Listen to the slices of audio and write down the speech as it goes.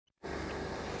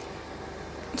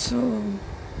So,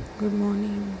 good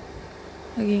morning.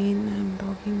 Again, I'm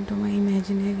talking to my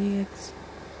imaginary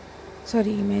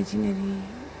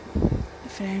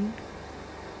friend.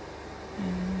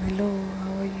 And hello,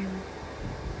 how are you?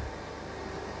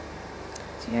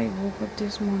 See, I woke up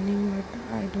this morning, but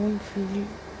I don't feel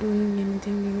doing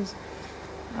anything because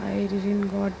I didn't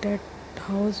got that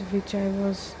house which I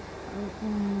was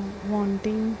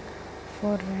wanting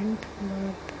for rent.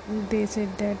 But they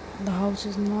said that the house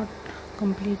is not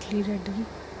completely ready.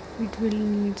 It will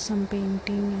need some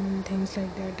painting and things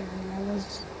like that, and I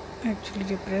was actually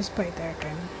depressed by that,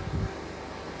 and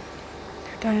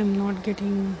that I am not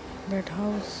getting that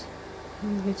house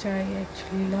which I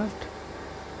actually loved,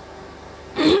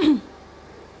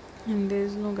 and there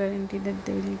is no guarantee that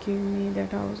they will give me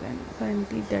that house, and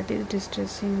currently that is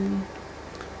distressing me.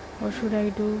 What should I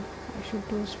do? I should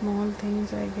do small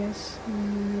things, I guess.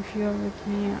 If you are with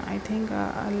me, I think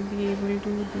I'll be able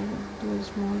to do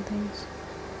small things.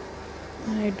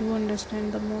 I do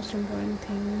understand the most important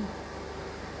thing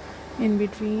in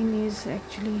between is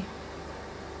actually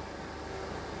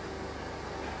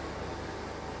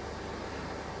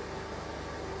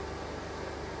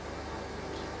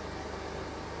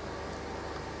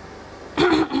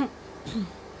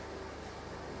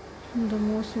the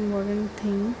most important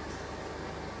thing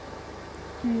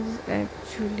is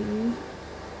actually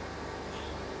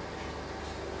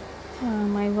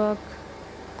my work,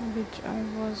 which I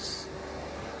was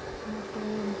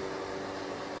doing.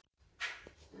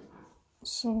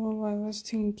 So I was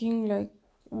thinking like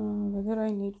whether I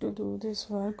need to do this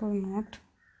work or not,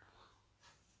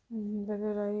 and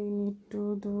whether I need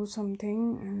to do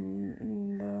something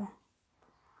in the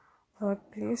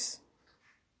workplace.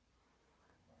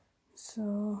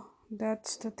 So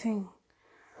that's the thing,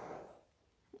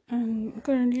 and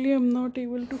currently I'm not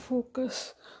able to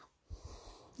focus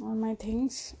on my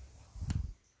things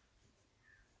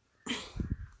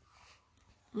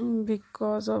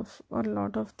because of a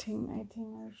lot of things. I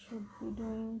think I should be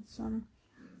doing some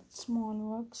small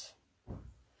works.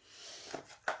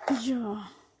 Yeah,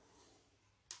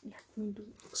 let me do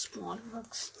small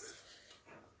works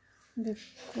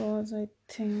because I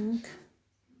think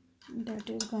that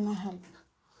is gonna help.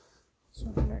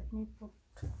 So let me put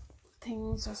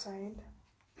things aside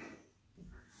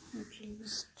at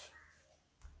least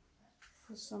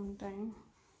for some time.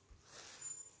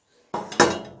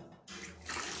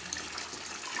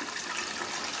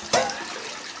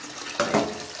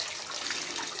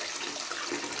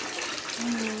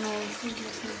 And also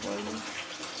let me boil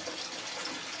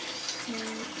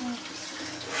some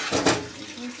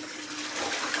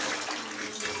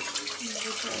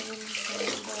which I will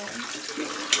boil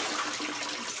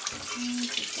in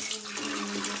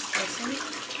this vessel.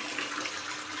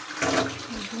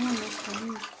 I do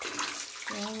understand.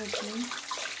 Yeah, with me.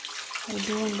 I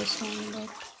do understand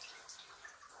that.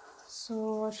 So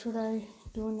what should I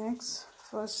do next?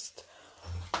 First,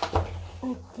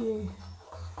 okay,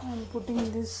 I'm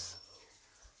putting these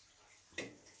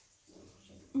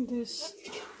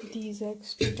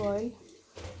eggs to boil,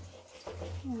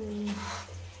 and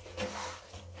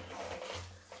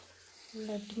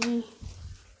let me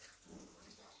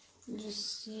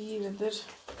just see whether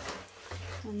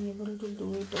I'm able to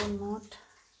do it or not.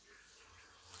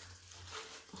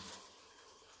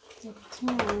 I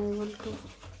think I'm able to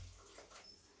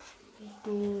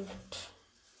do it.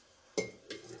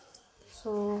 So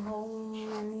how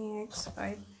many eggs?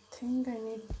 I think I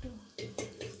need to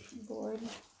boil.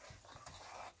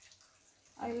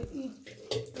 I'll eat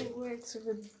 2 eggs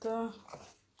with the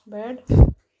bread,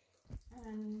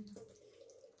 and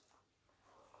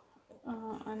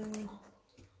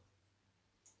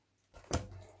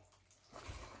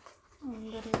and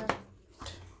the left,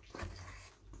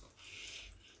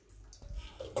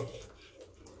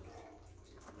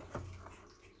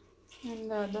 and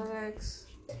the other eggs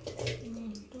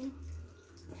need to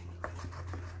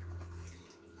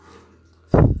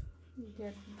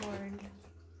get boiled.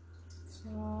 So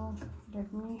let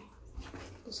me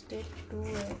just take 2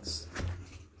 eggs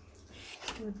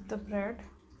with the bread,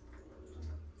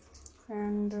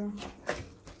 and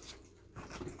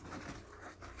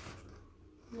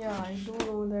yeah, I do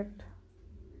know that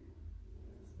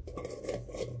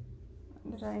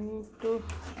I need to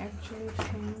actually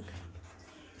think.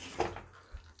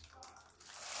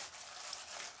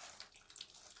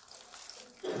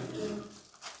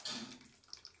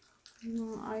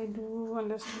 I do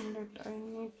understand that I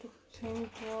need to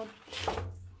think what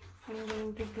I'm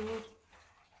going to do,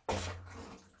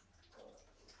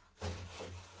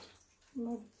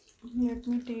 but let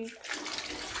me take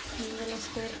single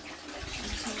step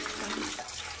at some time.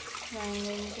 Yeah, I'm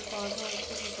going to pause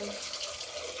also because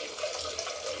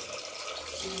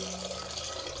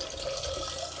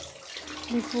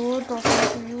before talking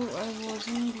to you I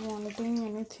wasn't wanting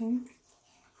anything,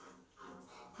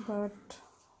 but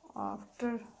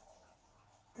after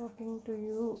talking to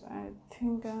you I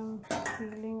think I'm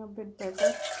feeling a bit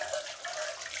better.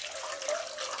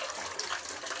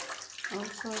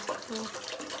 Also I have to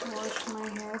wash my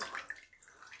hair.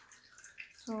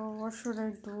 So what should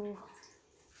I do?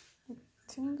 I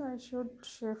think I should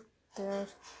shift there,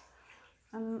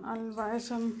 and I'll buy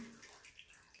some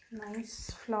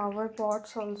nice flower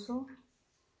pots also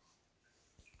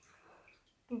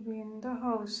to be in the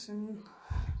house. And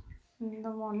in the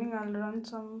morning I'll run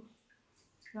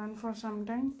for some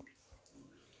time,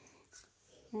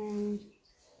 and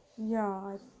yeah,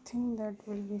 I think that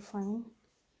will be fine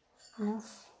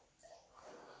enough.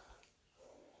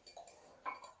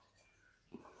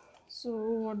 So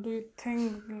what do you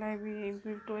think? Will I be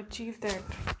able to achieve that?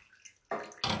 I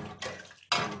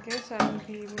guess I'll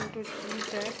be able to achieve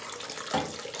that.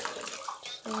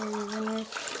 So even if,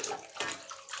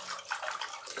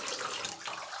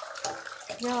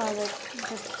 yeah, that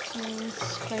seems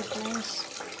quite nice.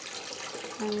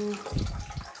 And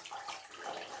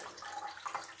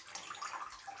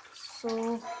so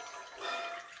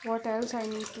what else I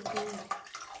need to do?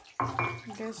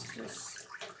 Just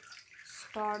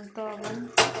start the oven.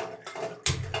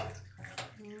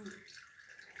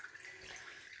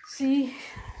 See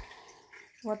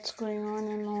what's going on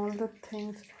and all the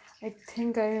things. I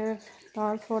think I have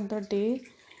dal for the day,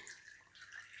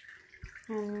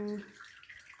 and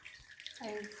I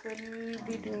will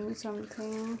be doing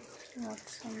something.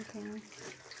 What's something?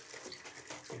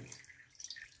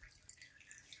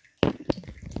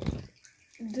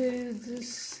 There is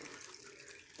this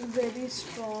very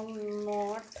strong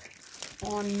knot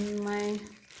on my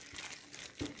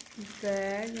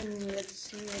bag, and let's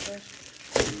see whether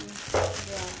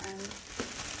yeah, I'm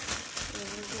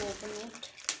able to open it.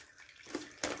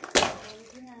 I don't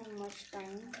think I have much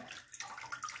time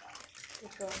to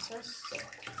process.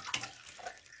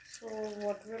 So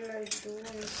what will I do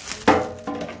instead?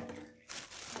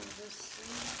 I'll just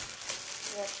see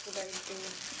what should I do.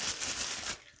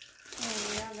 Oh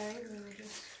yeah guys, I'm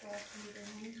just talking to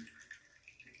him.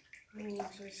 I'm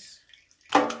just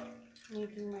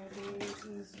making my day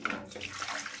easier.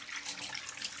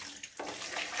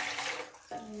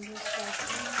 I'm just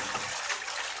talking.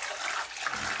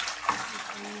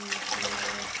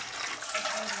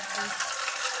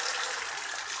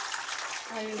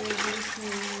 I will be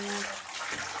seeing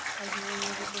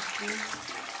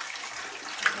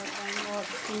but I'm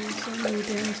washing some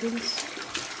utensils.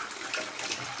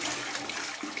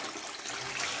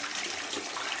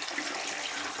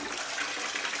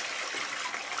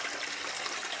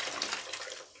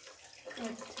 I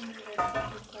think that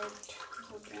would be quite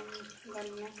good, and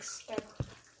the next step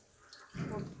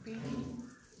would be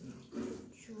to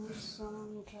choose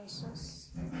some dresses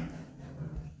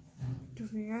to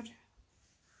wear.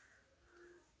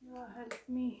 Yeah, help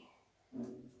me.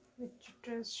 Which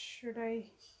dress should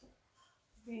I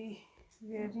be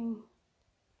wearing?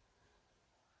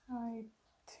 I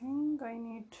think I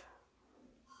need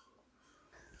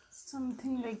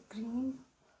something like green.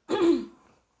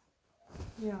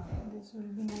 Yeah, this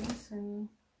will be nice. And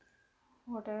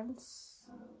what else?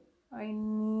 I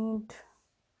need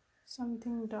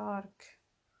something dark.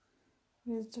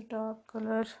 Where's the dark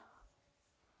color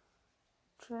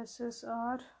dresses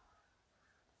are?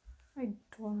 I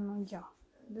don't know. Yeah,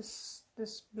 this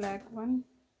black one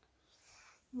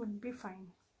would be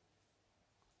fine.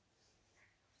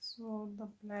 So the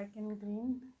black and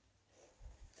green,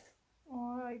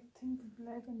 or I think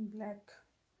black and black.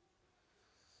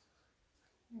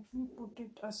 Let me put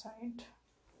it aside.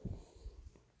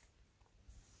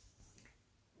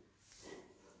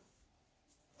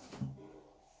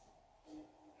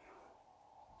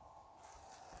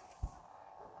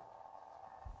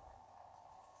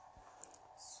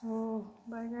 So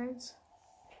bye guys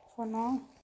for now.